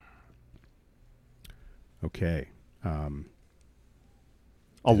Okay.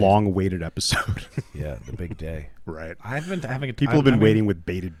 A long-awaited episode. Yeah, the big day. Right. I've been having People have been waiting with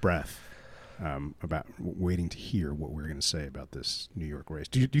bated breath about waiting to hear what we're going to say about this New York race.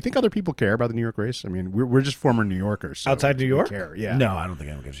 Do you think other people care about the New York race? I mean, we're just former New Yorkers. So outside New York. we care. Yeah. No, I don't think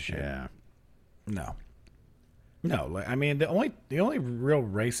anyone gives a shit. Yeah. No. I mean, the only real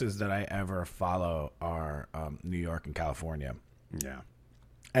races that I ever follow are New York and California, Yeah.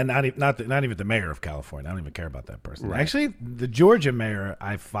 and not even the mayor of California. I don't even care about that person. Right. Actually, the Georgia mayor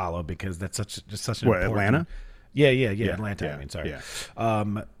I follow because that's such an What, important, Atlanta? Yeah, Atlanta. Yeah, I mean, sorry,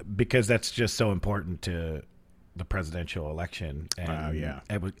 yeah. because that's just so important to the presidential election, and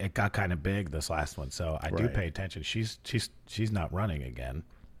it got kind of big this last one, so I do Right. pay attention. She's not running again.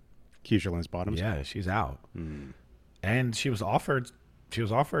 Keisha Lance Bottoms? Yeah, she's out. And she was offered,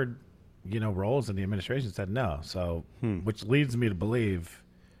 roles in the administration, said no. So, which leads me to believe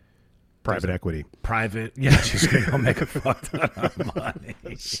Private equity. she's going to go make a fuck ton of money.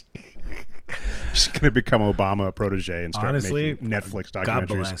 She's going to become Obama protege and start Honestly, making Netflix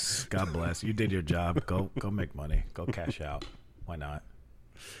documentaries. God bless. You did your job. Go make money. Go cash out. Why not?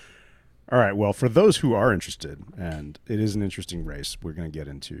 All right. Well, for those who are interested, and it is an interesting race, we're going to get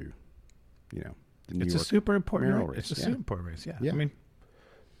into, the New It's York a super important mayoral race. It's a yeah. super important race. Yeah. Yeah. I mean,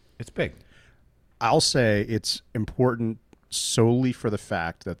 it's big. I'll say it's important solely for the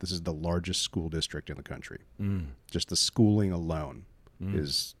fact that this is the largest school district in the country. Just the schooling alone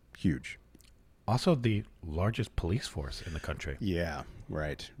is huge. Also, the largest police force in the country. Yeah,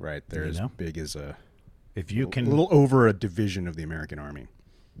 right. They're as big as a little over a division of the American Army.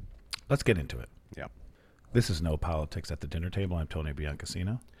 Let's get into it. Yeah. This is No Politics at the Dinner Table. I'm Tony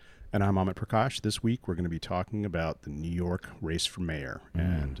Biancasino. And I'm Amit Prakash. This week we're going to be talking about the New York race for mayor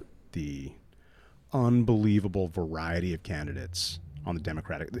and the unbelievable variety of candidates on the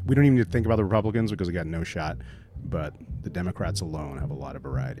Democratic. We don't even need to think about the Republicans because they got no shot, but the Democrats alone have a lot of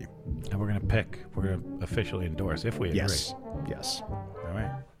variety. And we're going to officially endorse if we agree. Yes. All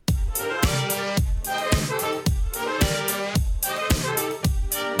right.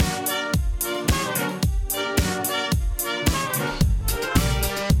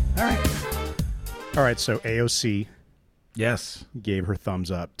 All right, so AOC Yes. gave her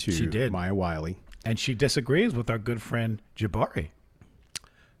thumbs up to She did. Maya Wiley. And she disagrees with our good friend Jabari.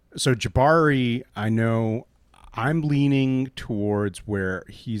 So Jabari, I know I'm leaning towards where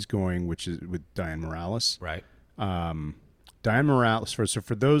he's going, which is with Dianne Morales. Right. Dianne Morales,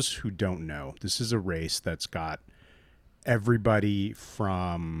 for those who don't know, this is a race that's got everybody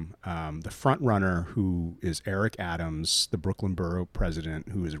from the front runner, who is Eric Adams, the Brooklyn Borough president,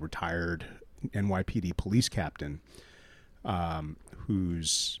 who is a retired NYPD police captain,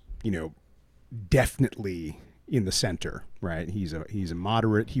 who's, definitely in the center, right? He's a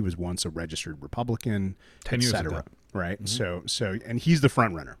moderate. He was once a registered Republican, 10 years ago. Right? So and he's the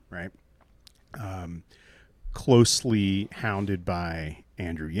front runner, right? Closely hounded by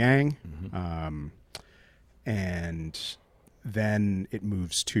Andrew Yang. And then it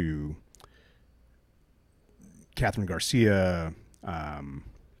moves to Catherine Garcia,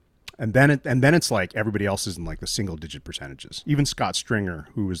 and then it's like everybody else is in like the single digit percentages. Even Scott Stringer,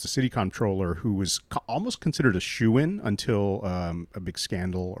 who was the city comptroller, who was almost considered a shoo-in until a big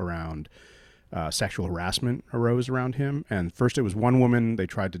scandal around sexual harassment arose around him. And first it was one woman. They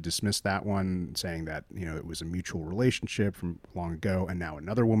tried to dismiss that one, saying that, it was a mutual relationship from long ago. And now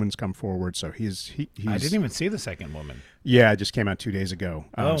another woman's come forward. So he's I didn't even see the second woman. Yeah, it just came out 2 days ago.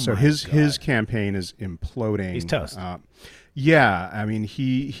 So his campaign is imploding. He's toast. Yeah, I mean,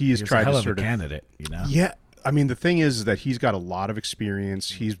 he's tried a hell to of sort a of candidate, Yeah, I mean, the thing is that he's got a lot of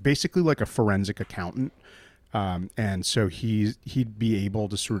experience. He's basically like a forensic accountant, and so he'd be able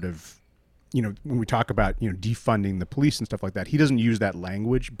to sort of, when we talk about defunding the police and stuff like that, he doesn't use that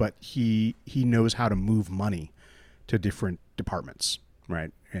language, but he knows how to move money to different departments,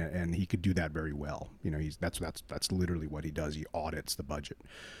 right? And he could do that very well. That's literally what he does. He audits the budget.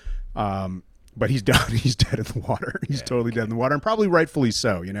 But he's done. He's dead in the water. He's totally dead in the water, and probably rightfully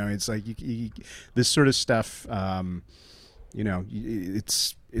so. It's like this sort of stuff.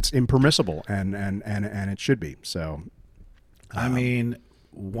 It's impermissible, and it should be. So, I mean,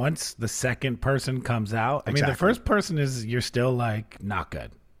 once the second person comes out, I mean, the Exactly. first person you're still like not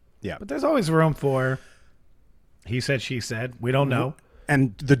good. yeah. But there's always room for he said, she said. We don't know.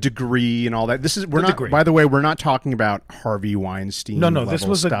 And the degree and all that. We're not. degree. By the way, we're not talking about Harvey Weinstein. No, level this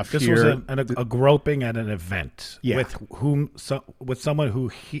was stuff this here. was a groping at an event Yeah. with someone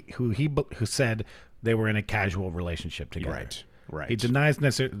who said they were in a casual relationship together. Right. He denies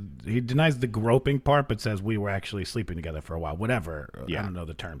the groping part, but says we were actually sleeping together for a while. Whatever. Yeah. I don't know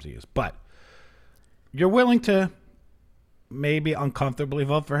the terms he used, but you're willing to maybe uncomfortably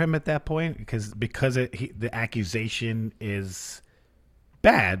vote for him at that point because the accusation is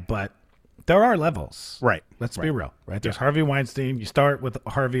bad, but there are levels. Right. Let's be real, right? There's Harvey Weinstein. You start with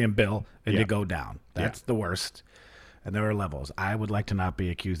Harvey and Bill, and you go down. That's the worst. And there are levels. I would like to not be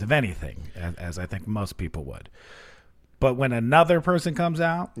accused of anything, as I think most people would. But when another person comes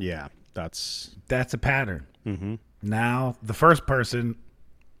out, that's a pattern. Mm-hmm. Now, the first person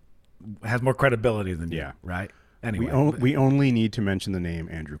has more credibility than you, right? Anyway, we only need to mention the name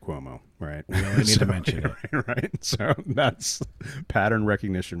Andrew Cuomo, right? We only need to mention it, right? So that's pattern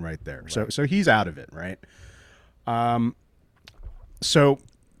recognition right there. Right. So he's out of it, right? So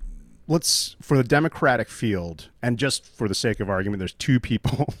let's, for the Democratic field, and just for the sake of argument, there's two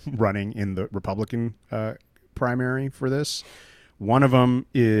people running in the Republican primary for this. One of them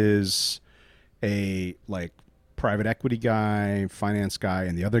is a private equity guy, finance guy,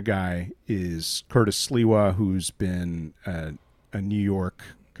 and the other guy is Curtis Sliwa, who's been a New York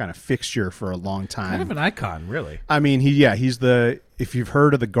kind of fixture for a long time. Kind of an icon, really. I mean, he's if you've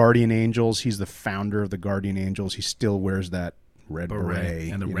heard of the Guardian Angels, he's the founder of the Guardian Angels. He still wears that red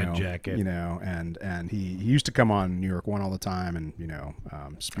beret and the red jacket, and he used to come on New York One all the time and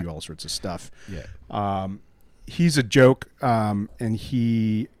spew all sorts of stuff. He's a joke, and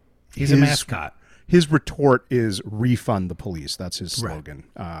he's a mascot. His retort is refund the police. That's his slogan.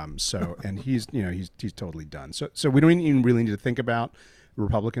 Right. And he's totally done. So we don't even really need to think about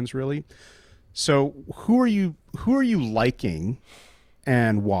Republicans really. So who are you liking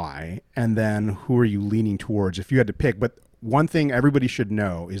and why? And then who are you leaning towards if you had to pick? But one thing everybody should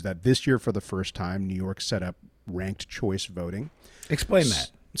know is that this year, for the first time, New York set up ranked choice voting. Explain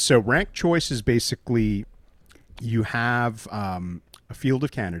that. So ranked choice is basically you have a field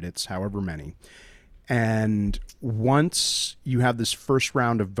of candidates, however many. And once you have this first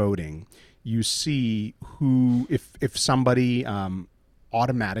round of voting, you see who, if somebody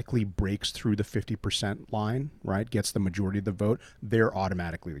automatically breaks through the 50% line, right, gets the majority of the vote, they're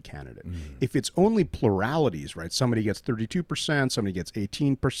automatically the candidate. If it's only pluralities, right, somebody gets 32%, somebody gets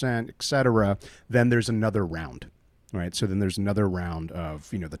 18%, et cetera, then there's another round, right? So then there's another round of,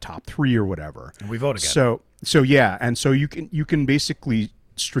 the top three or whatever. And we vote again. So yeah, and so you can basically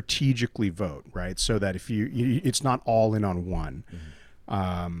strategically vote, right? So that if it's not all in on one.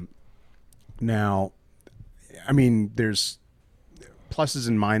 Now, I mean, there's pluses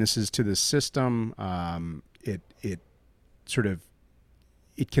and minuses to this system. It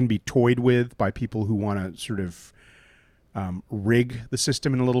can be toyed with by people who want to sort of rig the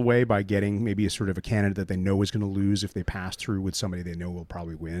system in a little way by getting maybe a sort of a candidate that they know is going to lose if they pass through with somebody they know will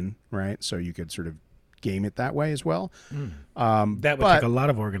probably win, right? So you could sort of game it that way as well. That would take a lot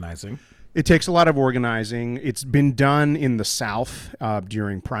of organizing. It takes a lot of organizing. It's been done in the South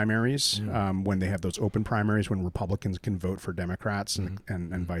during primaries, when they have those open primaries when Republicans can vote for Democrats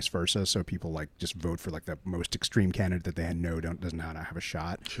and vice versa. So people just vote for the most extreme candidate that they doesn't have a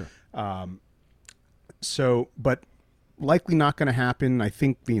shot. Sure. But likely not going to happen. I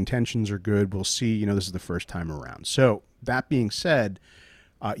think the intentions are good. We'll see. This is the first time around. So that being said,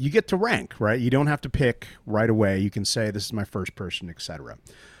 you get to rank, right? You don't have to pick right away. You can say, this is my first person, et cetera.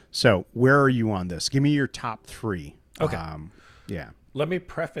 So where are you on this? Give me your top three. Okay. Yeah. Let me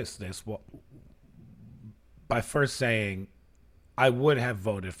preface this by first saying I would have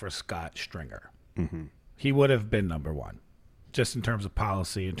voted for Scott Stringer. Mm-hmm. He would have been number one, just in terms of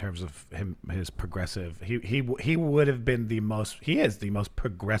policy, in terms of his progressive. He would have been he is the most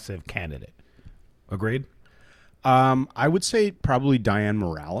progressive candidate. Agreed? I would say probably Dianne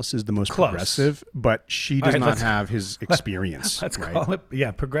Morales is the most progressive, but she does not have his experience. Let's call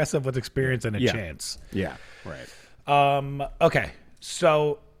it, progressive with experience and a chance. Yeah, right. Okay,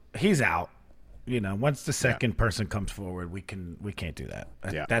 so he's out. Once the second person comes forward, we can't do that.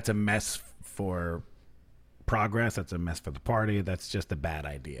 That's a mess for progress. That's a mess for the party. That's just a bad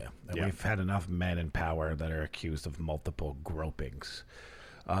idea. We've had enough men in power that are accused of multiple gropings.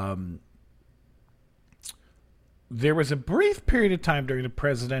 There was a brief period of time during the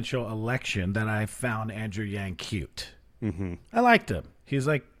presidential election that I found Andrew Yang cute. Mm-hmm. I liked him. He's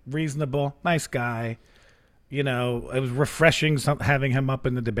reasonable, nice guy. It was refreshing having him up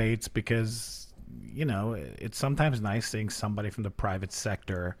in the debates because, it's sometimes nice seeing somebody from the private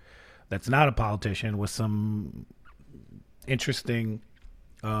sector that's not a politician with some interesting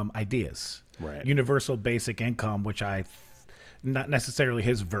ideas. Right. Universal basic income, which not necessarily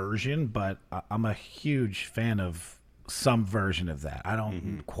his version, but I'm a huge fan of some version of that. I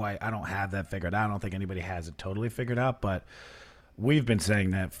don't have that figured out. I don't think anybody has it totally figured out, but we've been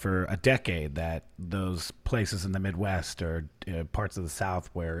saying that for a decade, that those places in the Midwest or parts of the South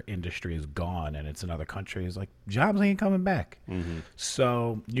where industry is gone and it's in other countries, like jobs ain't coming back.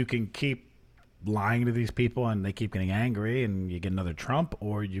 So you can keep lying to these people and they keep getting angry and you get another Trump,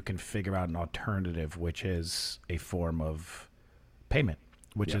 or you can figure out an alternative, which is a form of payment,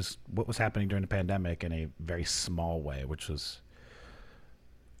 which is what was happening during the pandemic in a very small way, which was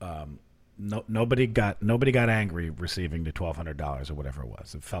nobody got angry receiving the $1,200 or whatever it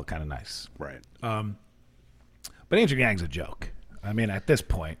was. It felt kind of nice. Right. But Andrew Yang's a joke. I mean, at this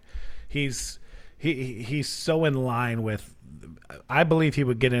point, he's so in line with. I believe he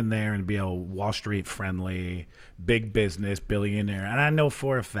would get in there and be a Wall Street friendly, big business billionaire, and I know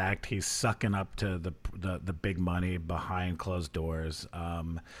for a fact he's sucking up to the big money behind closed doors.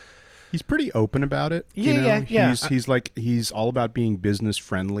 He's pretty open about it. Yeah. He's all about being business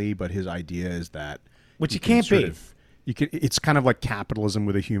friendly, but his idea is that which you can't be. It's kind of like capitalism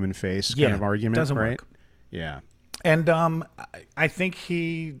with a human face kind of argument, doesn't right? work. Yeah. And I think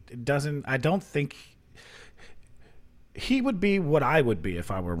he doesn't. I don't think he would be what I would be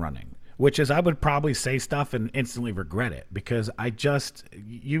if I were running, which is I would probably say stuff and instantly regret it, because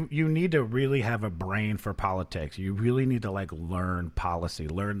you need to really have a brain for politics. You really need to learn policy,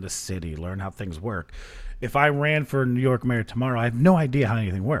 learn the city, learn how things work. If I ran for New York mayor tomorrow, I have no idea how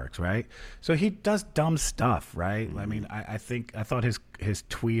anything works, right? So he does dumb stuff, right? I mean, I thought his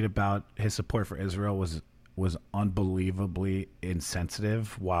tweet about his support for Israel was unbelievably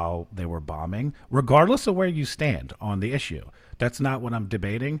insensitive while they were bombing, regardless of where you stand on the issue. That's not what I'm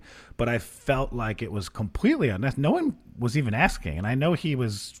debating, but I felt like it was completely unnecessary. No one was even asking. And I know he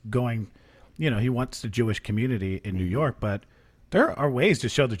was going, he wants the Jewish community in New York, but there are ways to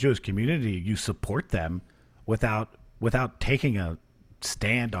show the Jewish community you support them without taking a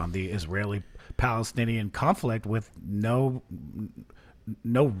stand on the Israeli-Palestinian conflict with no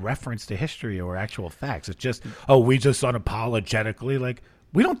reference to history or actual facts. It's just, we just unapologetically,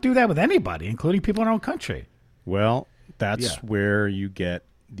 we don't do that with anybody, including people in our own country. Well, that's where you get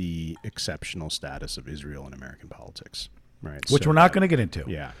the exceptional status of Israel in American politics, right? Which we're not going to get into.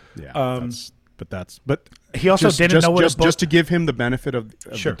 Yeah. But he also didn't know what just to give him the benefit of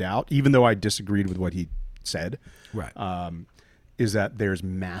the doubt, even though I disagreed with what he said, right? Is that there's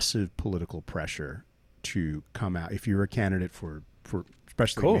massive political pressure to come out if you're a candidate for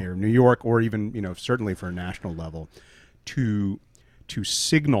especially mayor of New York, or even certainly for a national level, to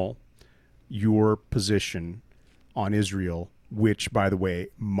signal your position on Israel, which, by the way,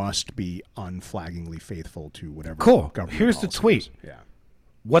 must be unflaggingly faithful to whatever government Here's the tweet. Yeah.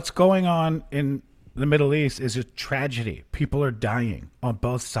 What's going on in the Middle East is a tragedy. People are dying on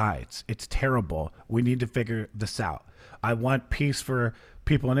both sides. It's terrible. We need to figure this out. I want peace for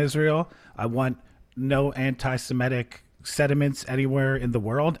people in Israel. I want no anti-Semitic sentiments anywhere in the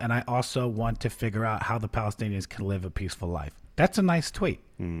world, and I also want to figure out how the Palestinians can live a peaceful life. That's a nice tweet.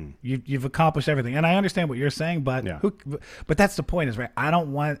 You've accomplished everything, and I understand what you're saying, but but that's the point, is right. I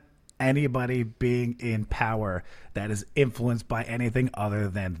don't want anybody being in power that is influenced by anything other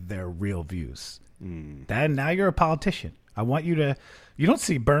than their real views. Then now you're a politician. I want you to. You don't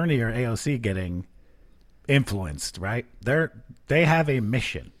see Bernie or AOC getting influenced, right? They have a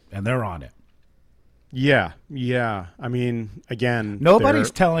mission and they're on it. Yeah. I mean, again, nobody's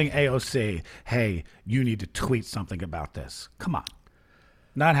telling AOC, "Hey, you need to tweet something about this." Come on,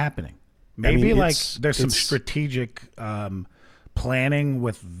 not happening. Maybe there's some strategic planning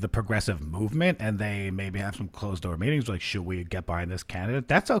with the progressive movement, and they maybe have some closed door meetings. Like, should we get behind this candidate?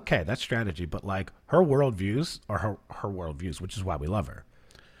 That's okay. That's strategy. But her worldviews are her worldviews, which is why we love her.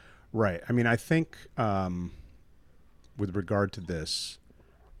 Right. I mean, I think with regard to this,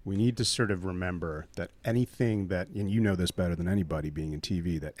 we need to sort of remember that anything that, and you know this better than anybody being in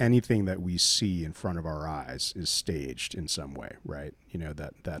TV, that anything that we see in front of our eyes is staged in some way, right?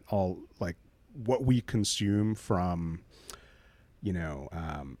 That all, what we consume from,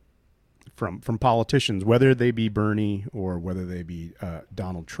 from politicians, whether they be Bernie or whether they be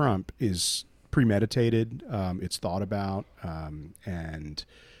Donald Trump, is premeditated. It's thought about, and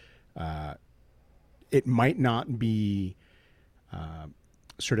it might not be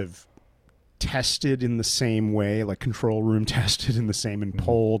sort of tested in the same way, like control room tested in the same and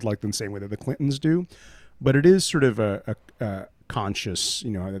polled like the same way that the Clintons do, but it is sort of a conscious,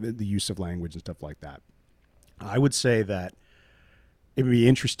 the use of language and stuff like that. I would say that it would be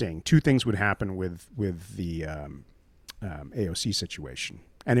interesting. Two things would happen with the AOC situation.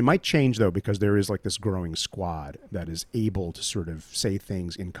 And it might change, though, because there is this growing squad that is able to sort of say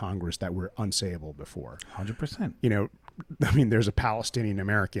things in Congress that were unsayable before. 100%. I mean, there's a Palestinian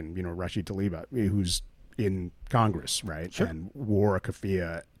American, Rashid Tlaib, who's in Congress, right? Sure. And wore a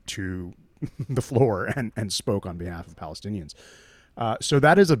keffiyeh to the floor and spoke on behalf of Palestinians. So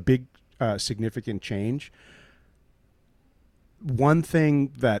that is a big, significant change. One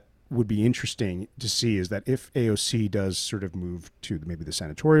thing that would be interesting to see is that if AOC does sort of move to maybe the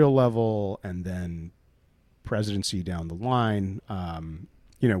senatorial level and then presidency down the line,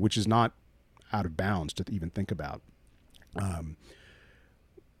 which is not out of bounds to even think about,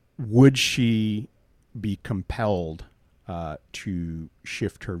 would she be compelled to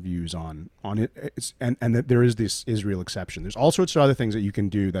shift her views on it? And that there is this Israel exception. There's all sorts of other things that you can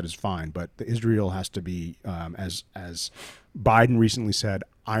do that is fine, but the Israel has to be, as Biden recently said,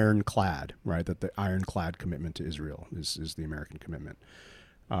 ironclad, right? That the ironclad commitment to Israel is the American commitment.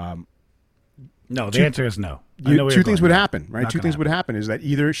 No, the answer is no. Two things would happen, right? Not Two gonna things would happen. happen is that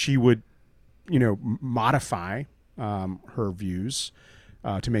either she would, modify her views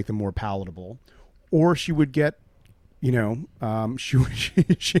to make them more palatable, or she would get, she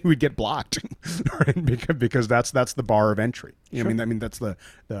would get blocked, right? Because that's the bar of entry. Sure. I mean that's the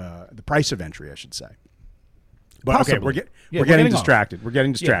price of entry, I should say. But Possibly. okay, Yeah, we're getting off. distracted. We're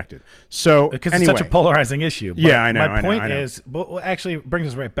getting distracted. So Because anyway, it's such a polarizing issue. But Yeah, I know, My point I know. is, well, actually, it brings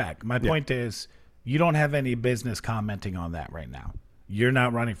us right back. My point is, you don't have any business commenting on that right now. You're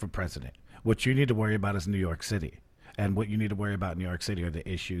not running for president. What you need to worry about is New York City. And what you need to worry about in New York City are the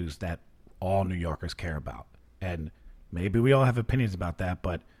issues that all New Yorkers care about. And maybe we all have opinions about that,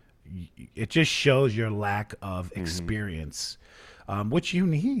 but it just shows your lack of experience, which you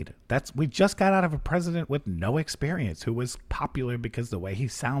need. We just got out of a president with no experience who was popular because the way he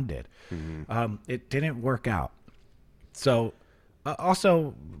sounded. It didn't work out. So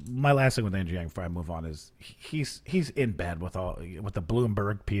also, my last thing with Andrew Yang before I move on is he's in bed with the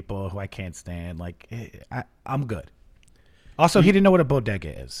Bloomberg people who I can't stand. Like, I'm good. Also, he didn't know what a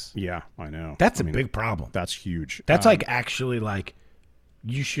bodega is. Yeah, I know. That's a big problem. That's huge. That's actually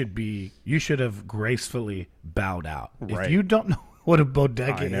you should have gracefully bowed out. Right. If you don't know what a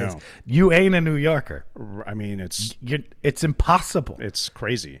bodega know. is, you ain't a New Yorker. I mean, It's impossible. it's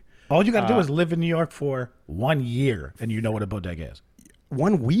crazy. All you got to do is live in New York for 1 year, and you know what a bodega is.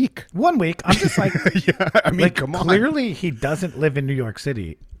 1 week. 1 week. I'm just like, Yeah, I mean, come on. clearly he doesn't live in New York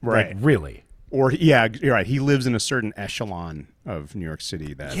City. Right. Like, really. Or yeah, you're right. He lives in a certain echelon of New York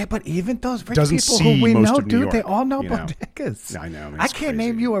City that Yeah, but even those rich Doesn't people see who we most know, of New dude, they York, all know you know? bodegas. I know, man, I it's can't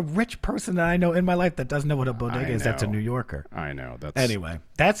name crazy. you a rich person that I know in my life that doesn't know what a bodega I is. That's a know. New Yorker. I know. That's Anyway,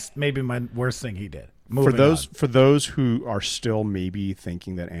 that's maybe my worst thing he did. for Moving those on. for those who are still maybe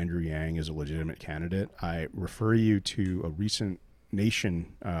thinking that Andrew Yang is a legitimate candidate. I refer you to a recent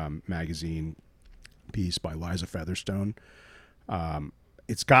Nation magazine piece by Liza Featherstone.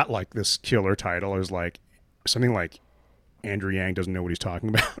 It's got like this killer title. It was like something like Andrew Yang doesn't know what he's talking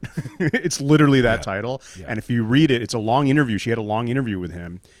about. It's literally that title. Yeah. And if you read it, it's a long interview. She had a long interview with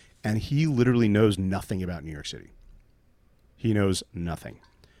him, and he literally knows nothing about New York City. He knows nothing.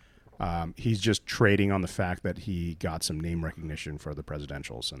 He's just trading on the fact that he got some name recognition for the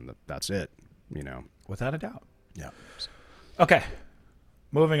presidentials, and that's it. Without a doubt. Yeah. Okay,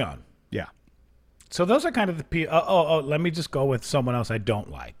 moving on. Yeah. So those are kind of the let me just go with someone else I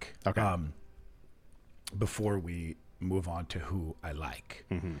don't like. Okay. Before we move on to who I like.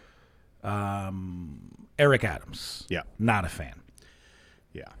 Eric Adams. Yeah. Not a fan.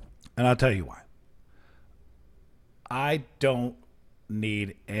 Yeah. And I'll tell you why. I don't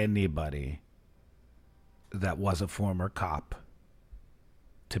need anybody that was a former cop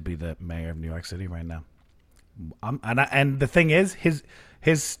to be the mayor of New York City right now. And the thing is,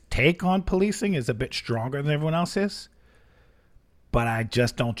 his take on policing is a bit stronger than everyone else's, but I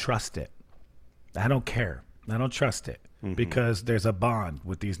just don't trust it. I don't care. I don't trust it because there's a bond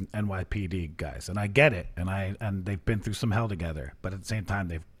with these NYPD guys, and I get it, and they've been through some hell together, but at the same time,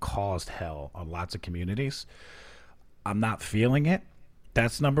 they've caused hell on lots of communities. I'm not feeling it.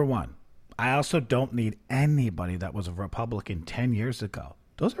 That's number one. I also don't need anybody that was a Republican 10 years ago.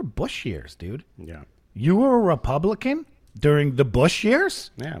 Those are Bush years, dude. Yeah. You were a Republican during the Bush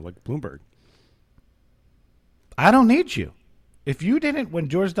years? Yeah, like Bloomberg. I don't need you. If you didn't, when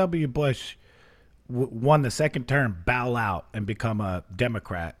George W. Bush won the second term, bow out and become a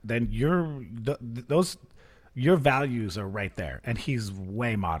Democrat, then your values are right there. And he's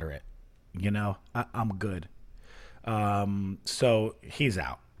way moderate. I'm good. So he's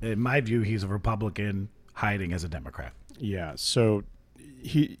out. In my view, he's a Republican hiding as a Democrat. Yeah. So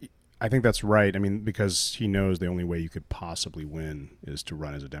I think that's right. I mean, because he knows the only way you could possibly win is to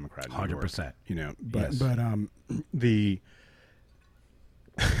run as a Democrat. 100%. But Yes. The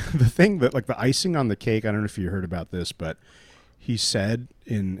the thing that, like, the icing on the cake, I don't know if you heard about this, but he said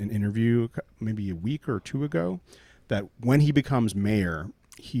in an interview maybe a week or two ago that when he becomes mayor,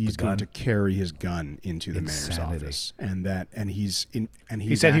 he's going to carry his gun into the mayor's office, and he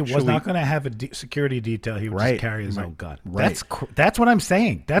said he was not going to have a security detail. He would just carry his own gun. Right. That's what I'm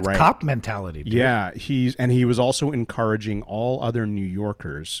saying. That's cop mentality, dude. Yeah, he was also encouraging all other New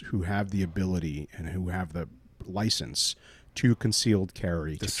Yorkers who have the ability and who have the license to concealed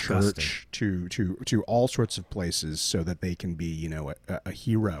carry, Disgusting. to church, to all sorts of places, so that they can be, you know, a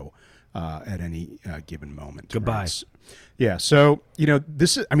hero at any given moment. Goodbye. Right? Yeah. So, you know,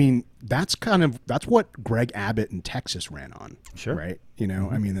 this is, I mean, that's what Greg Abbott in Texas ran on. Sure. Right. You know,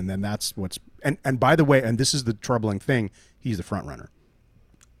 I mean, and then that's what's, and by the way, and this is the troubling thing, he's the front runner.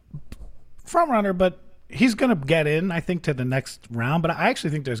 But he's going to get in, I think, to the next round. But I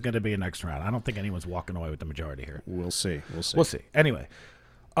actually think there's going to be a next round. I don't think anyone's walking away with the majority here. We'll see. We'll see. Anyway,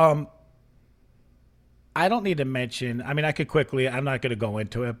 I don't need to mention, I mean, I could quickly, I'm not going to go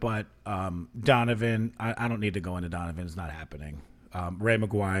into it, but Donovan, I don't need to go into Donovan. It's not happening. Ray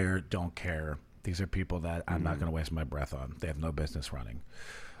McGuire, don't care. These are people that I'm not going to waste my breath on. They have no business running.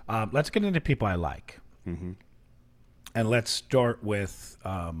 Let's get into people I like. Mm-hmm. And let's start with,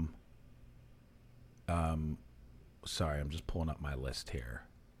 sorry, I'm just pulling up my list here.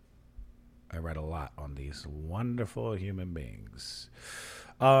 I read a lot on these wonderful human beings.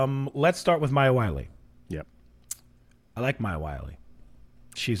 Let's start with Maya Wiley. Yep. I like Maya Wiley.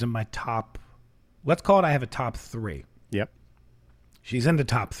 She's in my top, let's call it, I have a top 3. Yep. She's in the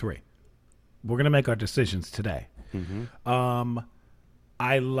top 3. We're going to make our decisions today. Mm-hmm.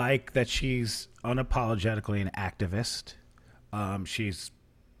 I like that she's unapologetically an activist. She's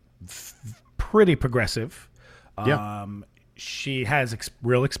pretty progressive. Yeah. She has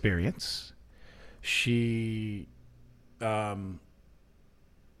real experience. She, I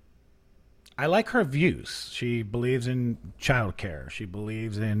like her views. She believes in childcare. She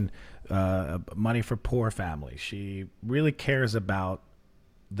believes in money for poor families. She really cares about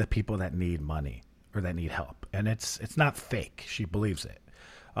the people that need money or that need help, and it's not fake. She believes it.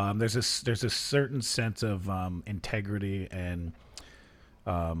 There's a certain sense of integrity and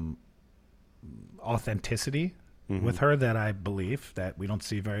authenticity with her that I believe that we don't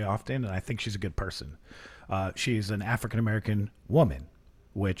see very often, and I think she's a good person. She's an African American woman,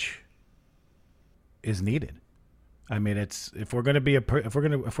 which is needed. I mean, it's if we're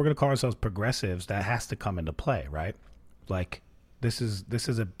gonna call ourselves progressives, that has to come into play, right? Like this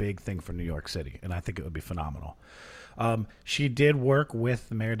is a big thing for New York City, and I think it would be phenomenal. She did work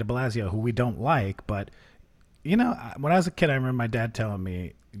with Mayor de Blasio, who we don't like, but you know, when I was a kid, I remember my dad telling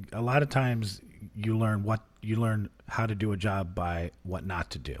me a lot of times you learn how to do a job by what not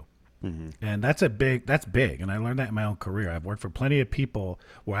to do. Mm-hmm. And that's big. And I learned that in my own career. I've worked for plenty of people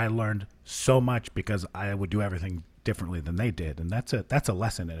where I learned so much because I would do everything differently than they did. And that's a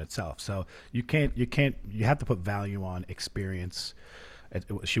lesson in itself. So you have to put value on experience.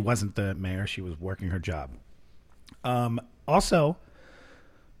 She wasn't the mayor. She was working her job. Also,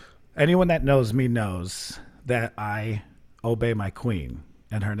 anyone that knows me knows that I obey my queen,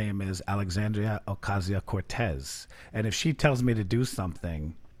 and her name is Alexandria Ocasio-Cortez. And if she tells me to do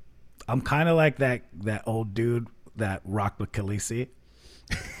something, I'm kind of like that old dude that rocked with Khaleesi.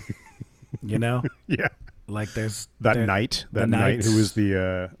 You know? Yeah. Like there's that knight who was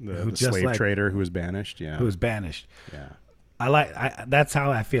the slave trader who was banished. Yeah. Who was banished. Yeah. That's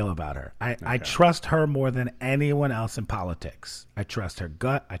how I feel about her. I trust her more than anyone else in politics. I trust her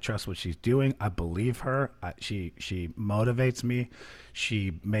gut. I trust what she's doing. I believe her. She motivates me.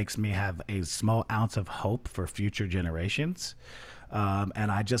 She makes me have a small ounce of hope for future generations.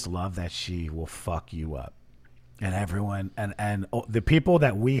 And I just love that she will fuck you up. And everyone and the people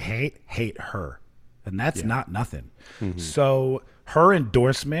that we hate her. And that's not nothing. Mm-hmm. So her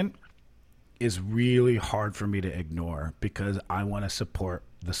endorsement is really hard for me to ignore because I want to support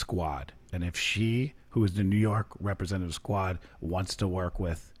the squad. And if she, who is the New York representative squad, wants to work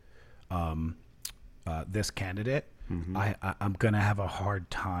with this candidate, mm-hmm. I'm going to have a hard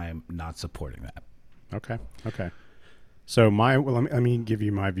time not supporting that. Okay. So let me give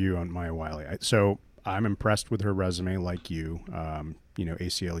you my view on Maya Wiley. So I'm impressed with her resume, like you.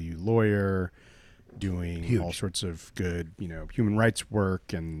 ACLU lawyer, doing all sorts of good, human rights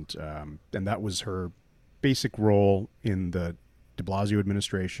work, and that was her basic role in the de Blasio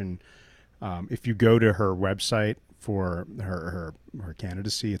administration. If you go to her website for her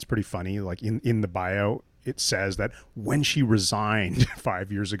candidacy, it's pretty funny. Like in the bio, it says that when she resigned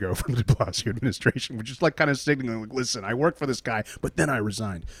 5 years ago from the de Blasio administration, which is like kind of signaling, like, listen, I worked for this guy, but then I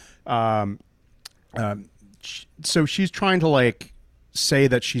resigned. So she's trying to say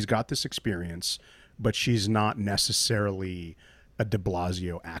that she's got this experience, but she's not necessarily a De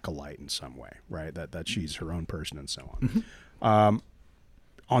Blasio acolyte in some way, right? That she's her own person and so on.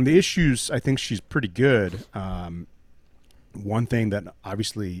 On the issues, I think she's pretty good. One thing that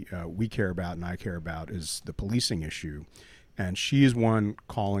obviously we care about and I care about is the policing issue. And she is one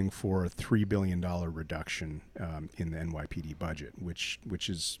calling for a $3 billion reduction in the NYPD budget, which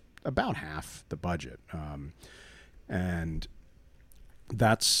is about half the budget. And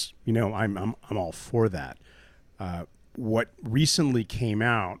that's, I'm all for that. What recently came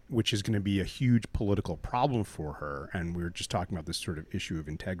out, which is going to be a huge political problem for her, and we were just talking about this sort of issue of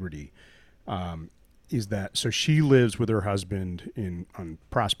integrity, is that so she lives with her husband on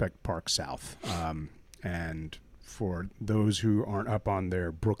Prospect Park South, and for those who aren't up on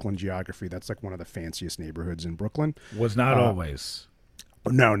their Brooklyn geography, that's like one of the fanciest neighborhoods in Brooklyn. Was not always.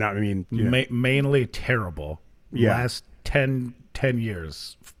 No, not I mean mainly terrible. Yeah. Last 10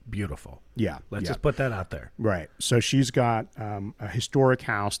 years, beautiful. Yeah, Let's yeah. just put that out there. Right. So she's got a historic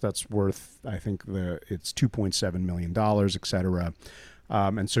house that's worth, I think it's $2.7 million, et cetera.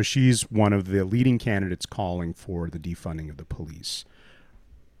 And so she's one of the leading candidates calling for the defunding of the police.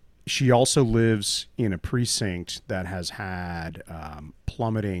 She also lives in a precinct that has had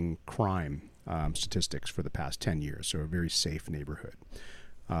plummeting crime statistics for the past 10 years, so a very safe neighborhood.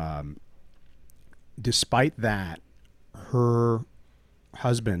 Despite that, her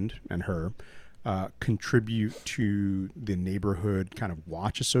husband and her contribute to the neighborhood kind of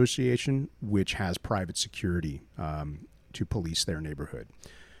watch association, which has private security to police their neighborhood,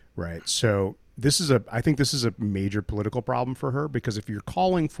 right? So I think this is a major political problem for her, because if you're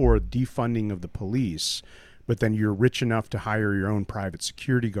calling for defunding of the police, but then you're rich enough to hire your own private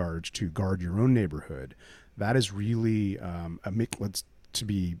security guards to guard your own neighborhood, that is really to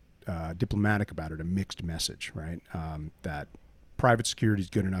be diplomatic about it, a mixed message, right? That private security is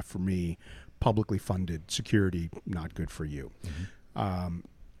good enough for me, publicly funded security not good for you. Mm-hmm.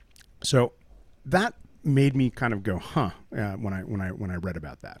 So that made me kind of go, when I read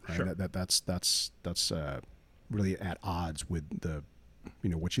about that, right? Sure. That's really at odds with the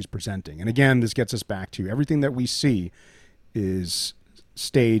what she's presenting. And again, this gets us back to everything that we see is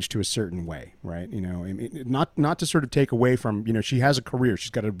staged to a certain way, right? Not to sort of take away from, she has a career.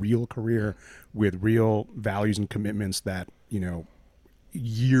 She's got a real career with real values and commitments that,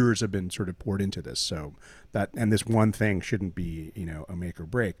 years have been sort of poured into this. So and this one thing shouldn't be, a make or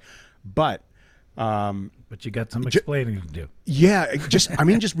break. But you got some explaining to do. Yeah, just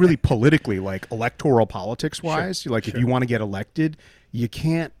really politically, like electoral politics wise, Sure, like sure. if you want to get elected, you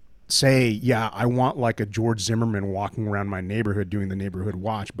can't say, yeah, I want like a George Zimmerman walking around my neighborhood doing the neighborhood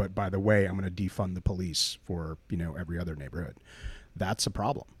watch, but by the way, I'm going to defund the police for, every other neighborhood. That's a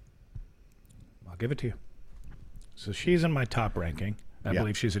problem. I'll give it to you. So she's in my top ranking. I Yeah.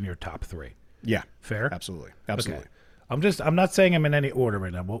 believe she's in your top 3. Yeah. Fair? Absolutely. Okay. I'm not saying I'm in any order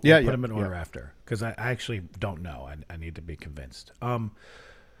right now. We'll put them in order after, because I actually don't know. I need to be convinced.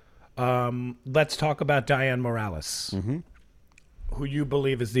 Let's talk about Dianne Morales, who you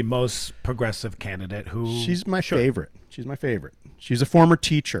believe is the most progressive candidate. She's my favorite. She's my favorite. She's a former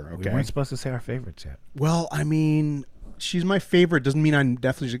teacher. We Okay. weren't supposed to say our favorites yet. Well, she's my favorite. Doesn't mean I'm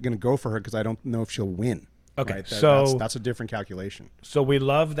definitely going to go for her, because I don't know if she'll win. Okay, Right? so that's a different calculation. So we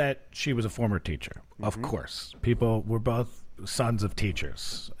love that she was a former teacher. Of course, we're both sons of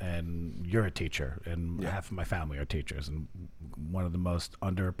teachers, and you're a teacher, and half of my family are teachers, and one of the most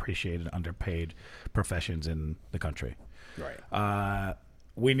underappreciated, underpaid professions in the country. Right.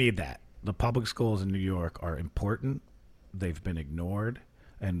 We need that. The public schools in New York are important. They've been ignored,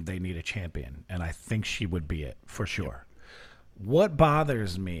 and they need a champion. And I think she would be it for sure. What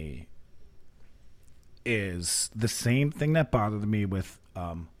bothers me is the same thing that bothered me with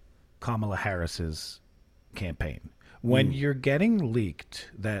Kamala Harris's campaign. When you're getting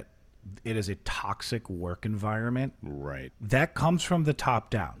leaked that it is a toxic work environment, Right. that comes from the top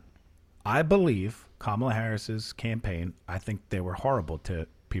down. I believe Kamala Harris's campaign, I think they were horrible to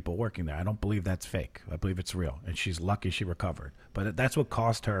people working there. I don't believe that's fake. I believe it's real, and she's lucky she recovered. But that's what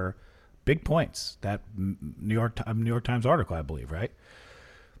cost her big points. That New York Times article, I believe, right?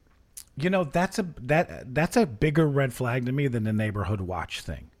 That's a bigger red flag to me than the neighborhood watch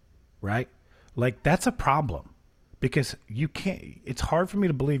thing, right? Like, that's a problem, because it's hard for me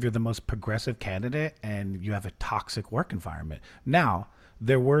to believe you're the most progressive candidate and you have a toxic work environment. Now,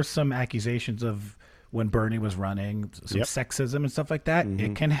 there were some accusations of when Bernie was running, some sexism and stuff like that.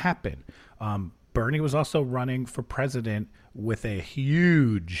 It can happen. Bernie was also running for president with a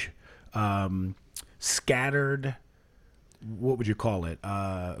huge scattered what would you call it?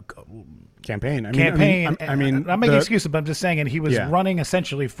 Campaign. Campaign. I mean, I'm not making excuses, but I'm just saying, and he was Yeah. running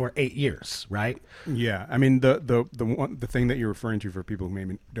essentially for 8 years, right? yeah. I mean, the thing that you're referring to for people who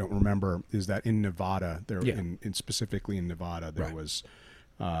maybe don't remember is that in Nevada, Yeah. in specifically in Nevada, there Right. was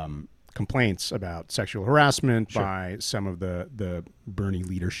complaints about sexual harassment by some of the Bernie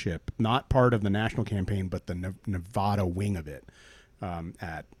leadership, not part of the national campaign, but the Nevada wing of it,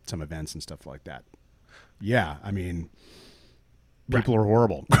 at some events and stuff like that. Yeah, I mean, people are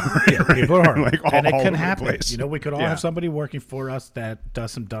horrible. Yeah, people are horrible. Like, and it all can over the happen. place. You know, we could all Yeah. have somebody working for us that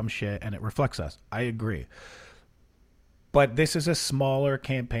does some dumb shit, and it reflects us. I agree. But this is a smaller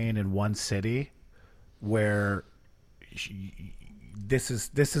campaign in one city where this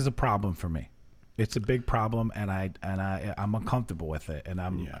is a problem for me. It's a big problem, and I'm uncomfortable with it, and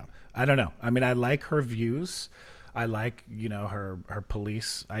I don't know. I mean, I like her views. I like, you know, her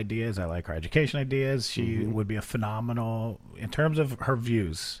police ideas. I like her education ideas. She would be a phenomenal in terms of her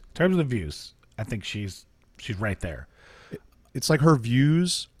views. In terms of the views, I think she's right there. It's like her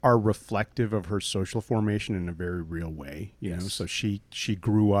views are reflective of her social formation in a very real way. You know, Yes. so she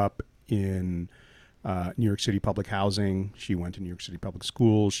grew up in New York City public housing. She went to New York City public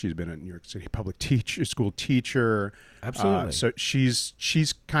schools. She's been a New York City public school teacher. Absolutely. So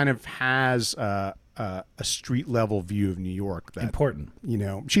she's kind of has a street level view of New York that Important. You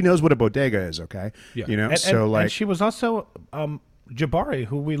know, she knows what a bodega is. Okay. Yeah. You know, and she was also Jabari,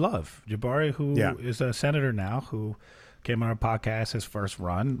 who we love. Jabari, who is a senator now, who came on our podcast his first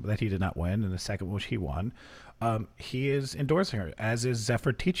run that he did not win, and the second which he won. He is endorsing her, as is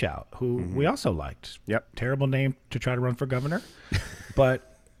Zephyr Teachout, who we also liked. Yep. Terrible name to try to run for governor,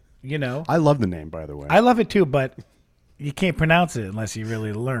 but you know, I love the name, by the way. I love it too, but you can't pronounce it unless you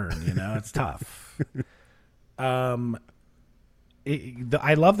really learn. You know, it's tough. I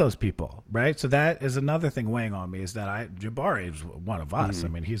love those people, right? So that is another thing weighing on me, is that Jabari is one of us. I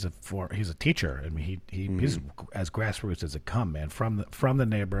mean, he's a teacher. I mean, he's as grassroots as it come, man. From the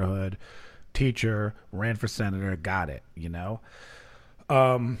neighborhood, teacher, ran for senator, got it. You know,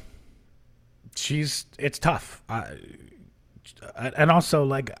 it's tough. And also,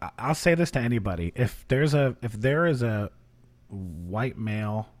 like, I'll say this to anybody: if there is a white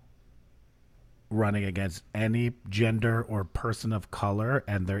male running against any gender or person of color,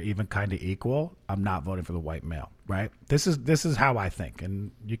 and they're even kind of equal, I'm not voting for the white male, right? This is how I think,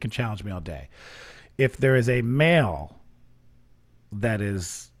 and you can challenge me all day. If there is a male that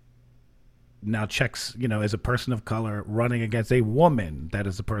is now checks, you know, as a person of color running against a woman that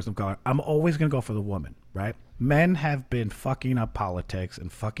is a person of color, I'm always going to go for the woman, right? Men have been fucking up politics and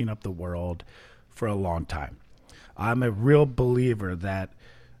fucking up the world for a long time. I'm a real believer that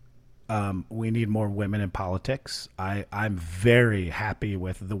we need more women in politics. I'm very happy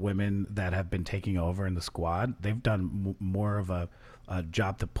with the women that have been taking over in the squad. They've done more of a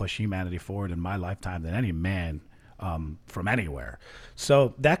job to push humanity forward in my lifetime than any man from anywhere.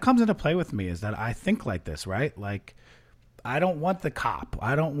 So that comes into play with me, is that I think like this, right? Like, I don't want the cop.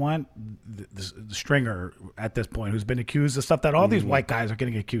 I don't want the stringer at this point who's been accused of stuff that all these white guys are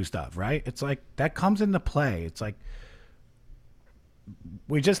getting accused of, right? It's like that comes into play. It's like,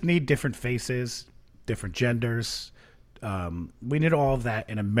 we just need different faces, different genders. We need all of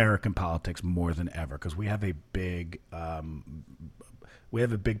that in American politics more than ever, because we have a big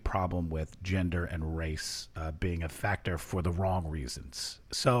problem with gender and race being a factor for the wrong reasons.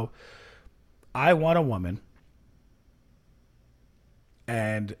 So I want a woman,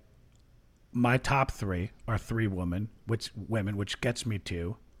 and my top three are three women, which gets me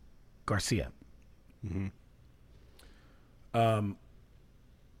to Garcia.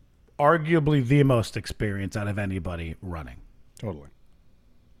 Arguably the most experience out of anybody running. Totally.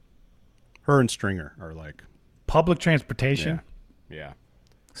 Her and Stringer are like Public transportation, yeah.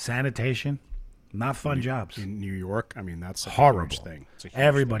 sanitation, not fun jobs. In New York, I mean, that's a Horrible huge thing. It's a huge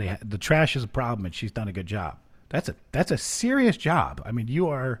Everybody, the trash is a problem, and she's done a good job. That's a serious job. I mean,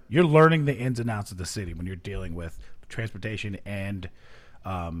 you're learning the ins and outs of the city when you're dealing with transportation and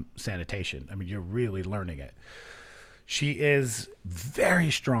sanitation. I mean, you're really learning it. She is very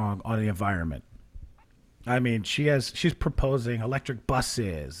strong on the environment. I mean, she's proposing electric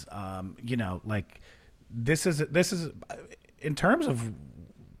buses. You know, like this is in terms of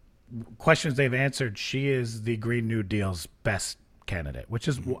questions they've answered, she is the Green New Deal's best candidate, which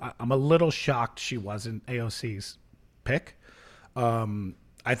is I'm a little shocked she wasn't AOC's pick.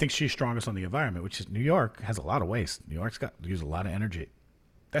 I think she's strongest on the environment, which is New York has a lot of waste. New York's got to use a lot of energy.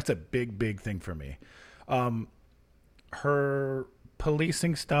 That's a big thing for me. Her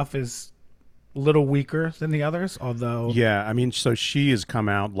policing stuff is a little weaker than the others, although Yeah, I mean, so she has come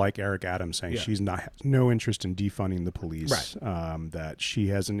out like Eric Adams saying Yeah. she's not no interest in defunding the police. Right. That she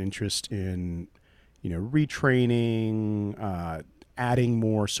has an interest in, retraining, adding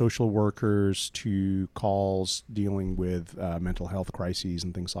more social workers to calls dealing with mental health crises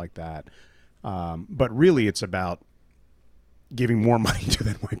and things like that. But really, it's about giving more money to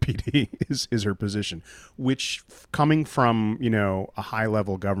the NYPD is her position, which coming from, a high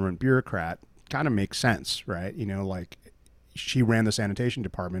level government bureaucrat kind of makes sense, right? Like she ran the sanitation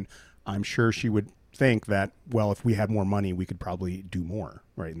department. I'm sure she would think that, well, if we had more money, we could probably do more,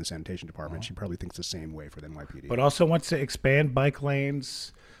 right? In the sanitation department. She probably thinks the same way for the NYPD. but also wants to expand bike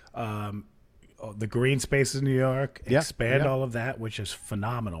lanes, the green spaces in New York, Yeah, expand yeah. all of that, which is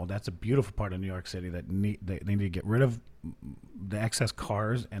phenomenal. That's a beautiful part of New York City that they need to get rid of the excess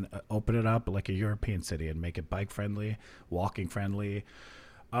cars and open it up like a European city and make it bike friendly, walking friendly.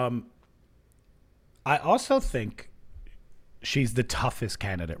 I also think she's the toughest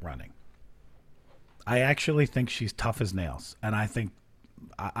candidate running. I actually think she's tough as nails, and I think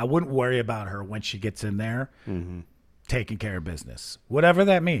I wouldn't worry about her when she gets in there, taking care of business, whatever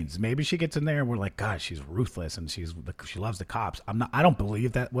that means. Maybe she gets in there and we're like, God, she's ruthless and she loves the cops. I don't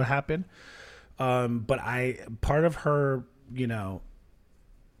believe that would happen. But part of her,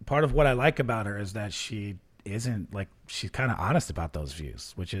 part of what I like about her is that she isn't like, she's kind of honest about those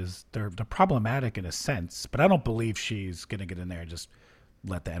views, which is they're problematic in a sense, but I don't believe she's going to get in there and just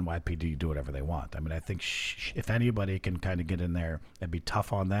let the NYPD do whatever they want. I mean, I think if anybody can kind of get in there and be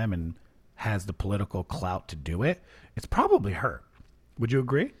tough on them and has the political clout to do it, it's probably her. Would you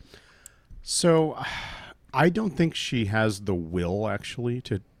agree? So I don't think she has the will actually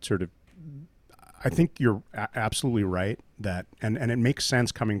to sort of, I think you're absolutely right that, and it makes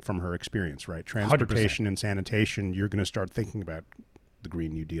sense coming from her experience, right? Transportation 100%. and sanitation, you're going to start thinking about the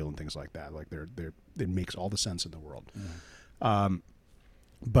Green New Deal and things like that. Like it makes all the sense in the world.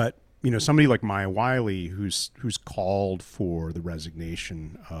 But somebody like Maya Wiley, who's called for the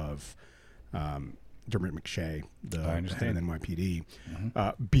resignation of Dermot McShay, the head of the NYPD,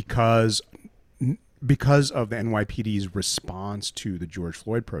 because of the NYPD's response to the George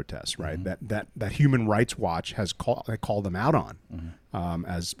Floyd protests, right? That Human Rights Watch has called them out on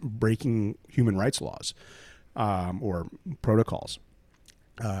as breaking human rights laws or protocols.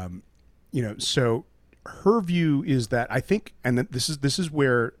 So her view is that I think, and this is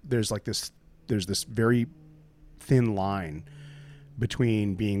where there's this very thin line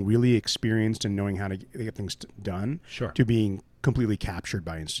between being really experienced and knowing how to get things done, Sure. to being completely captured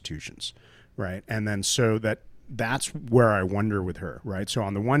by institutions, right? And then so that's where I wonder with her, right? So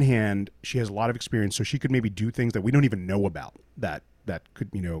on the one hand, she has a lot of experience, so she could maybe do things that we don't even know about that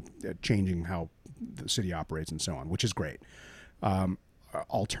could changing how the city operates and so on, which is great.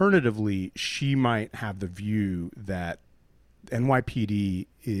 Alternatively, she might have the view that NYPD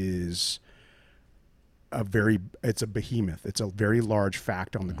is it's a behemoth. It's a very large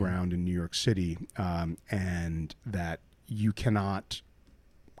fact on the ground in New York City, and that you cannot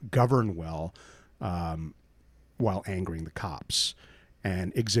govern well while angering the cops.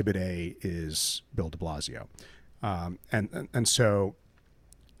 And Exhibit A is Bill de Blasio, and so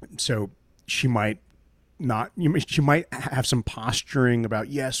she might not. She might have some posturing about,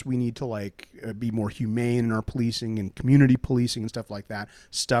 yes, we need to be more humane in our policing and community policing and stuff like that.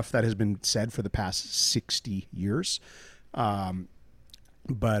 Stuff that has been said for the past 60 years.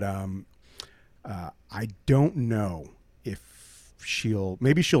 But I don't know if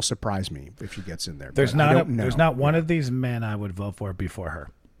maybe she'll surprise me if she gets in there. There's but I don't know. there's not one of these men I would vote for before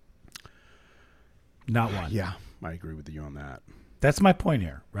her. Not one. Yeah, I agree with you on that. That's my point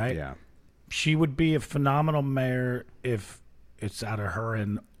here, right? Yeah. She would be a phenomenal mayor if it's out of her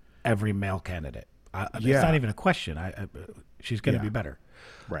and every male candidate. It's not even a question. She's going to be better.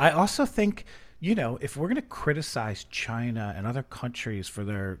 Right. I also think, if we're going to criticize China and other countries for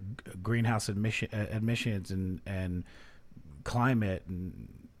their greenhouse emissions and climate, and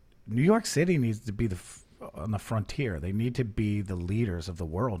New York City needs to be on the frontier. They need to be the leaders of the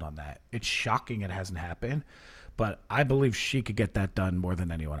world on that. It's shocking it hasn't happened, but I believe she could get that done more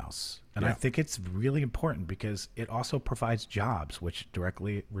than anyone else. And I think it's really important because it also provides jobs, which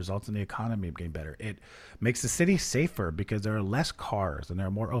directly results in the economy getting better. It makes the city safer because there are less cars and there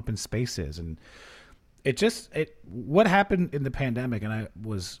are more open spaces. And what happened in the pandemic, and I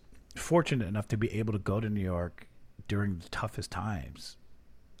was fortunate enough to be able to go to New York during the toughest times.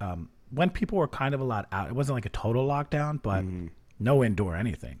 When people were kind of allowed out, it wasn't like a total lockdown, but no indoor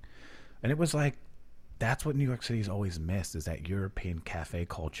anything. And it was like, that's what New York City's always missed, is that European cafe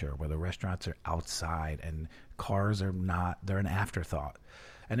culture where the restaurants are outside and cars are not, they're an afterthought.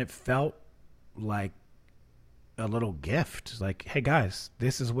 And it felt like a little gift. Like, hey guys,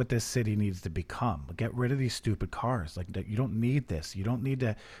 this is what this city needs to become. Get rid of these stupid cars. Like, you don't need this. You don't need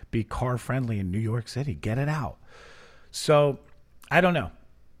to be car friendly in New York City. Get it out. So I don't know.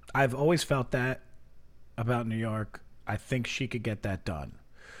 I've always felt that about New York. I think she could get that done.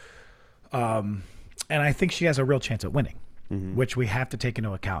 And I think she has a real chance at winning, which we have to take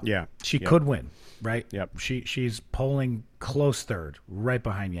into account. Yeah. She could win, right? Yep. She's polling close third, right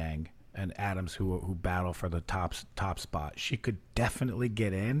behind Yang and Adams, who battle for the top spot. She could definitely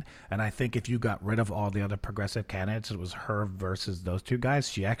get in, and I think if you got rid of all the other progressive candidates, it was her versus those two guys,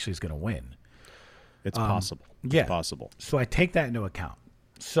 she actually is going to win. It's possible. Yeah, it's possible. So I take that into account.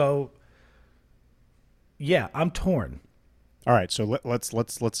 So yeah, I'm torn. All right, so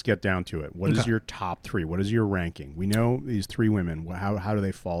let's get down to it. What is your top three? What is your ranking? We know these three women. How do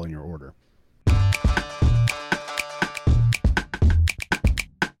they fall in your order?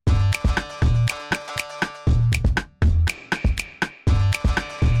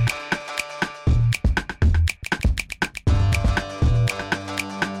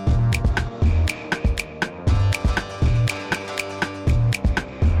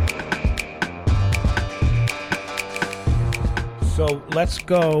 So let's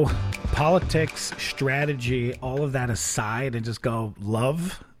go politics, strategy, all of that aside, and just go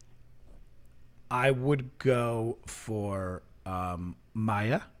love. I would go for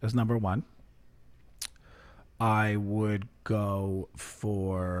Maya as number one. I would go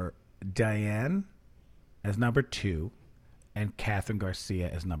for Diane as number two, and Catherine Garcia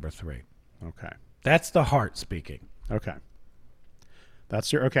as number three. Okay. That's the heart speaking. Okay.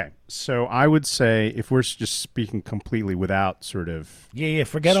 That's your okay. So I would say if we're just speaking completely without sort of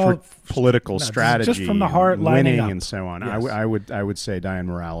forget all political strategy, just from the heart, winning lining up. and so on. Yes. I would say Diane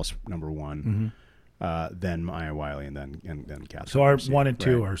Morales number one, then Maya Wiley, and then Catherine. So our Garcia, 1 and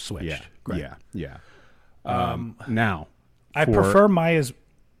 2 right? are switched. Yeah, Great. yeah. Now, I prefer Maya's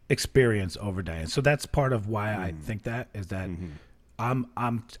experience over Diane. So that's part of why I think that is that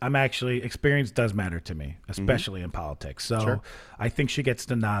I'm actually experience does matter to me, especially in politics. So I think she gets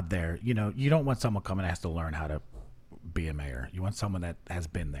the nod there. You know, you don't want someone coming that has to learn how to be a mayor. You want someone that has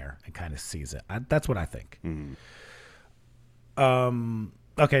been there and kind of sees it. That's what I think.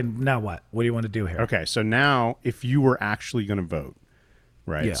 Okay, now what? What do you want to do here? Okay, so now if you were actually going to vote,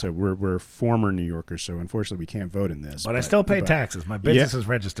 right? Yeah. So we're former New Yorkers, so unfortunately we can't vote in this. But I still pay taxes. My business is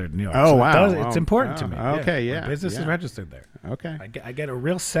registered in New York. Oh, so wow. It's important to me. Okay, yeah. My business is yeah. registered there. Okay. I get a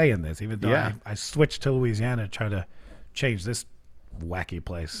real say in this, even though I switched to Louisiana to try to change this wacky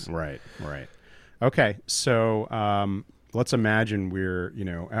place. Right. Okay, so let's imagine we're,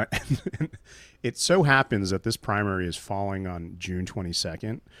 it so happens that this primary is falling on June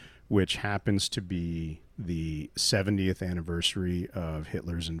 22nd, which happens to be the 70th anniversary of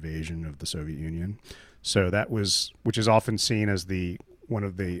Hitler's invasion of the Soviet Union. So which is often seen as one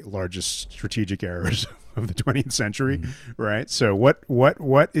of the largest strategic errors of the 20th century, right? So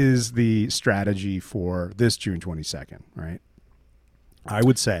what is the strategy for this June 22nd, right? I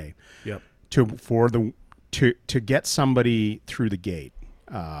would say to get somebody through the gate,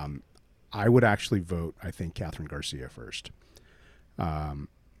 I would actually vote, I think, Catherine Garcia first.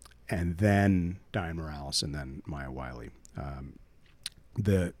 And then Diane Morales, and then Maya Wiley.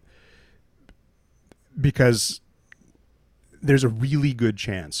 Because there's a really good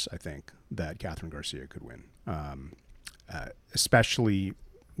chance, I think, that Catherine Garcia could win, especially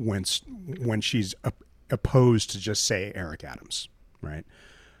when she's opposed to just say Eric Adams, right?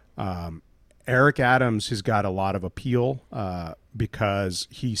 Eric Adams has got a lot of appeal because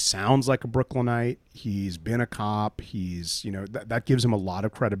he sounds like a Brooklynite. He's been a cop. He's, that gives him a lot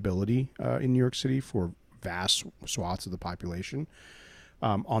of credibility in New York City for vast swaths of the population.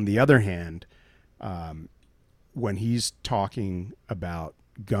 On the other hand, when he's talking about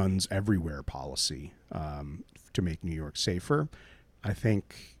guns everywhere policy to make New York safer, I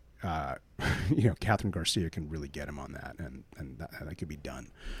think, Catherine Garcia can really get him on that, and that could be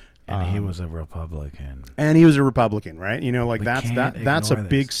done. And he was a Republican. And he was a Republican, right? That's a this.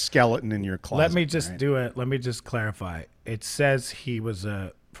 Big skeleton in your closet. Let me just right? do it. Let me just clarify. It says he was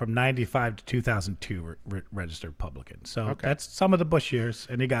from 95 to 2002 registered Republican. So that's some of the Bush years,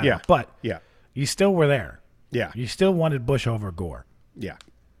 and he got it. But you still were there. Yeah. You still wanted Bush over Gore. Yeah.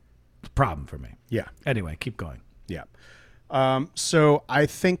 It's a problem for me. Yeah. Anyway, keep going. Yeah. So I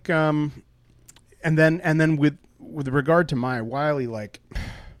think, and then with regard to Maya Wiley,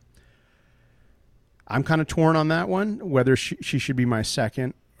 I'm kind of torn on that one, whether she should be my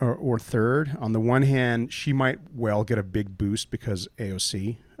second or third. On the one hand, she might well get a big boost because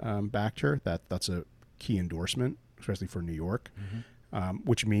AOC backed her. That's a key endorsement, especially for New York.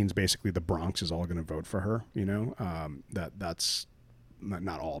 which means basically the Bronx is all going to vote for her. You know, that's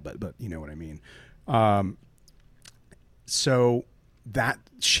not all, but you know what I mean. So that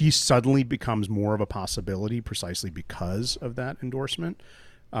she suddenly becomes more of a possibility precisely because of that endorsement.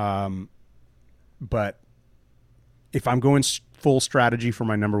 But if I'm going full strategy for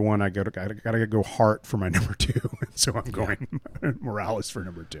my number one, I gotta go heart for my number two. So I'm going Morales for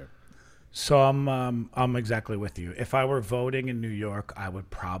number two. So I'm exactly with you. If I were voting in New York, I would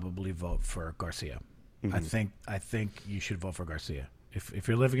probably vote for Garcia. Mm-hmm. I think you should vote for Garcia. If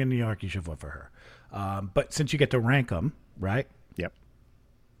you're living in New York, you should vote for her. But since you get to rank them, right? Yep.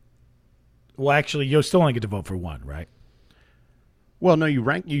 Well, actually, you'll still only get to vote for one, right? Well, no, you're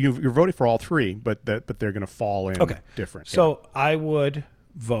voting for all three, but they're going to fall in different. So I would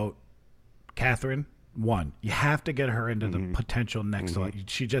vote Catherine one. You have to get her into the potential next. Mm-hmm.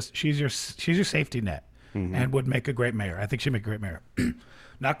 She's your safety net, and would make a great mayor. I think she'd make a great mayor.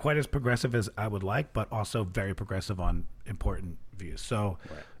 Not quite as progressive as I would like, but also very progressive on important views. So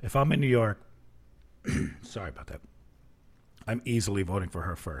if I'm in New York, sorry about that, I'm easily voting for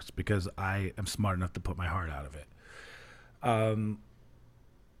her first because I am smart enough to put my heart out of it.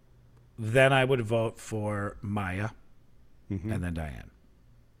 Then I would vote for Maya and then Diane.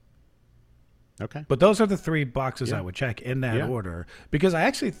 Okay. But those are the three boxes I would check in that order. Because I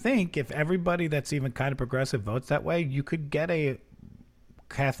actually think if everybody that's even kind of progressive votes that way, you could get a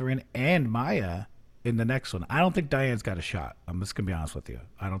Catherine and Maya in the next one. I don't think Diane's got a shot. I'm just going to be honest with you.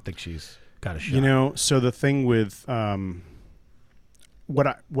 I don't think she's got a shot. You know, so the thing with what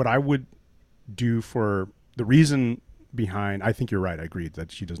I would do for the reason behind, I think you're right. I agree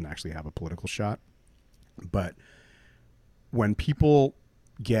that she doesn't actually have a political shot. But when people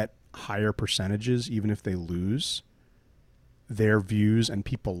get higher percentages, even if they lose, their views and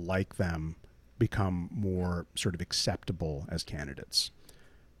people like them become more sort of acceptable as candidates,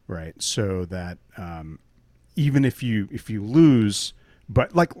 right? So that even if you lose,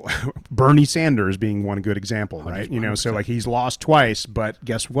 but like Bernie Sanders being one good example, right? 100%. You know, so like he's lost twice, but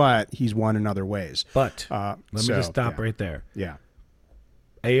guess what? He's won in other ways. But let me just stop right there. Yeah.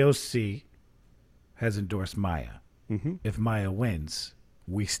 AOC has endorsed Maya. If Maya wins,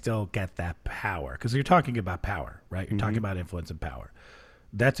 we still get that power because you're talking about power, right? You're talking about influence and power.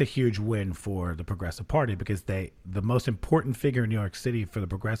 That's a huge win for the Progressive Party because the most important figure in New York City for the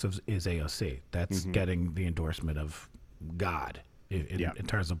progressives is AOC. That's getting the endorsement of God in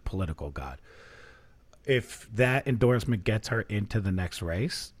terms of political God. If that endorsement gets her into the next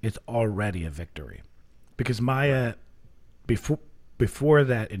race, it's already a victory because Maya, before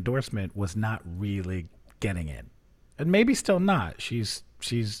that endorsement, was not really getting in, and maybe still not. She's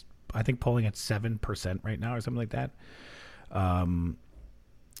I think polling at 7% right now or something like that.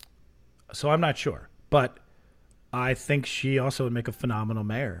 So I'm not sure, but I think she also would make a phenomenal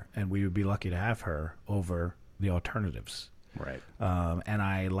mayor, and we would be lucky to have her over the alternatives. Right. And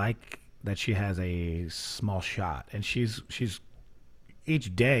I like that she has a small shot, and she's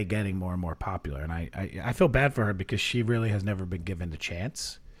each day getting more and more popular. And I feel bad for her because she really has never been given the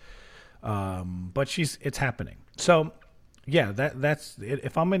chance. But it's happening. So yeah, that's it.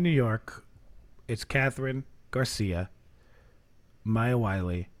 If I'm in New York, it's Catherine Garcia, Maya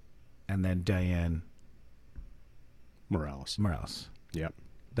Wiley, and then Diane Morales. Yep.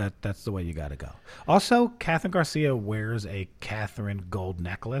 That's the way you got to go. Also, Catherine Garcia wears a Catherine gold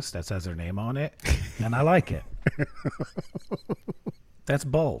necklace that says her name on it, and I like it. That's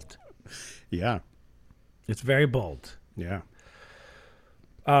bold. Yeah. It's very bold. Yeah.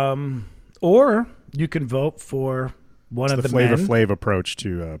 Or you can vote for one of the Flavor men. Flav approach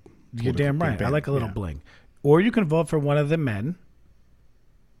to You're damn right. I like a little bling. Or you can vote for one of the men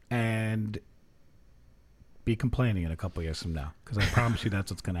and be complaining in a couple years from now, because I promise you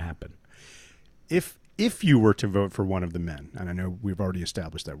that's what's going to happen. If you were to vote for one of the men, and I know we've already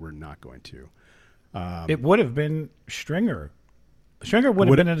established that we're not going to, it would have been Stringer. Stringer would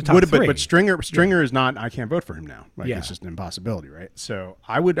have been in the top three. But Stringer is not. I can't vote for him now. Like, it's just an impossibility, right? So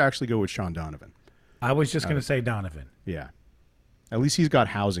I would actually go with Sean Donovan. I was just going to say Donovan. Yeah, at least he's got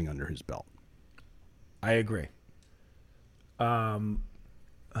housing under his belt. I agree.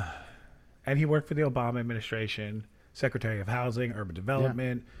 And he worked for the Obama administration, Secretary of Housing, Urban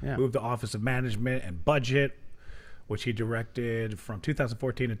Development, moved to Office of Management and Budget, which he directed from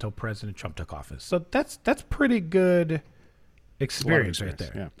 2014 until President Trump took office. So that's pretty good experience right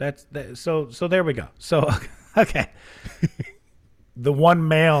there. Yeah. So there we go. So okay, the one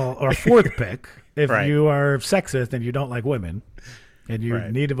male or fourth pick if you are sexist and you don't like women, and you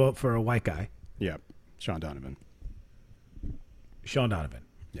need to vote for a white guy. Yep, Sean Donovan. Sean Donovan.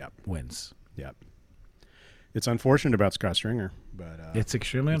 Yep. Wins. Yep. It's unfortunate about Scott Stringer, but it's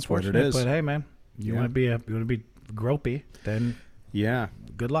extremely that's what it unfortunate. is. But hey, man, you want to be gropey, then yeah,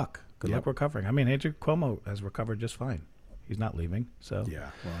 good luck. Good Yep. luck recovering. I mean, Andrew Cuomo has recovered just fine. He's not leaving. So yeah.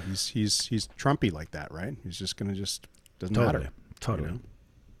 Well, he's Trumpy like that, right? He's just gonna doesn't totally, matter. totally. You know?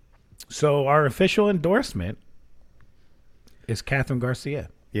 So our official endorsement is Catherine Garcia.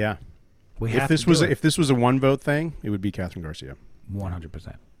 Yeah. We If have this to was do it. if this was a one vote thing, it would be Catherine Garcia.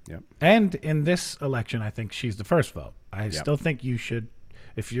 100%. Yep. And in this election, I think she's the first vote. I still think you should,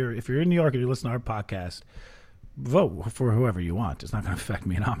 if you're in New York and you listen to our podcast, vote for whoever you want. It's not going to affect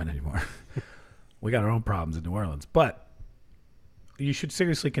me and Ahmed anymore. We got our own problems in New Orleans, but you should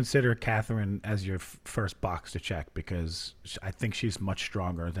seriously consider Catherine as your first box to check, because I think she's much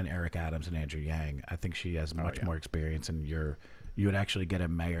stronger than Eric Adams and Andrew Yang. I think she has much more experience, and you would actually get a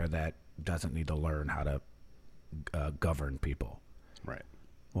mayor that doesn't need to learn how to govern people. Right.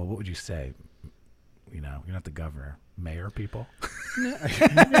 Well, what would you say? You're not the governor. Mayor people?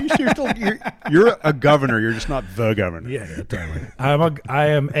 You're a governor. You're just not the governor. Yeah, totally. I'm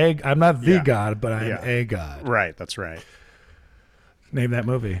not the god, but I am a god. Right. That's right. Name that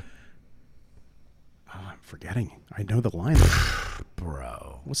movie. Oh, I'm forgetting. I know the line.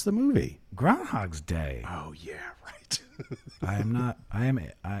 Bro. What's the movie? Groundhog's Day. Oh yeah, right.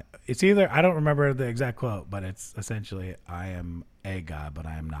 It's either, I don't remember the exact quote, but it's essentially, I am a god, but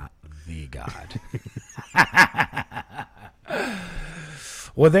I am not the god.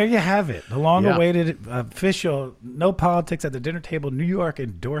 Well, there you have it. The long-awaited official No Politics at the Dinner Table New York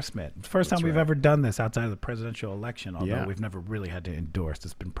endorsement. First time we've ever done this outside of the presidential election, although we've never really had to endorse.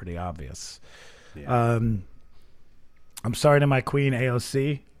 It's been pretty obvious. Yeah. I'm sorry to my queen,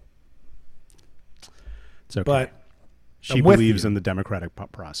 AOC. It's okay. But she believes in the democratic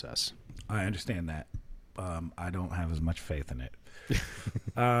process. I understand that. I don't have as much faith in it.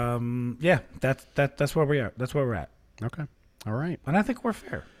 Yeah, that's where we are. That's where we're at. Okay. All right. And I think we're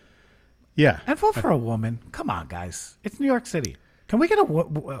fair. Yeah. And vote for a woman. Come on, guys. It's New York City. Can we get a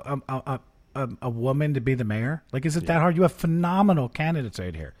woman to be the mayor? Like, is it that hard? You have phenomenal candidates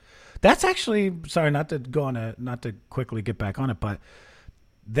right here. That's actually, sorry, not to quickly get back on it, but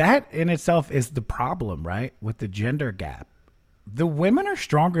that in itself is the problem, right? With the gender gap. The women are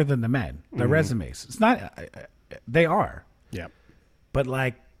stronger than the men. Their resumes. It's not, they are. Yeah. But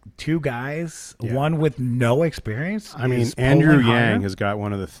like, two guys, one with no experience. I mean, Andrew Yang has got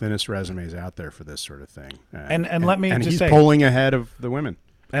one of the thinnest resumes out there for this sort of thing. And let me just he's say, pulling ahead of the women.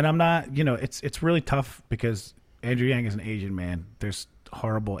 And I'm not, it's really tough because Andrew Yang is an Asian man. There's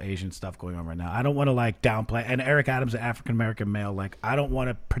horrible Asian stuff going on right now. I don't want to like downplay. And Eric Adams, an African American male, like I don't want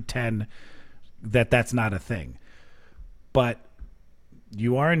to pretend that that's not a thing. But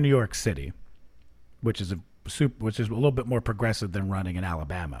you are in New York City, which is a little bit more progressive than running in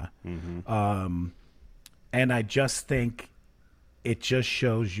Alabama. Mm-hmm. And I just think it just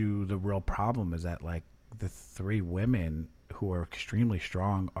shows you the real problem is that like the three women who are extremely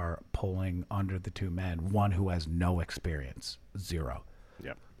strong are pulling under the two men, one who has no experience, zero.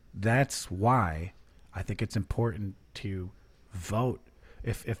 Yep. That's why I think it's important to vote.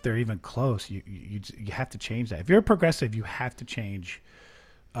 If they're even close, you have to change that. If you're a progressive, you have to change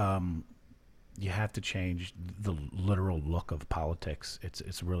the literal look of politics.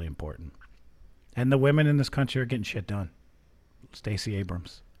 It's really important. And the women in this country are getting shit done. Stacey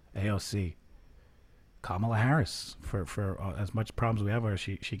Abrams, AOC, Kamala Harris, for as much problems we have with her,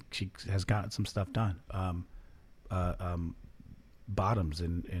 she has gotten some stuff done. Bottoms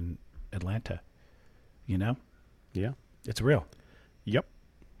in Atlanta, Yeah. It's real. Yep.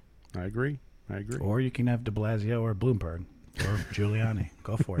 I agree. Or you can have de Blasio or Bloomberg. Or Giuliani.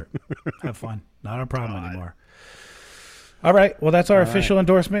 Go for it. Have fun. Not a problem anymore. All right. Well, that's our official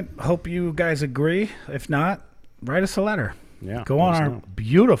endorsement. Hope you guys agree. If not, write us a letter. Yeah. Go on our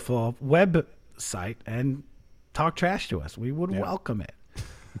beautiful website and talk trash to us. We would welcome it.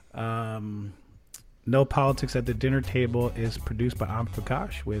 No Politics at the Dinner Table is produced by Ahmed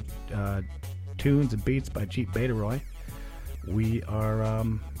Prakash with tunes and beats by Jeep Betaroy. We are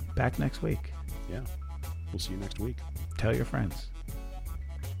back next week. Yeah. We'll see you next week. Tell your friends.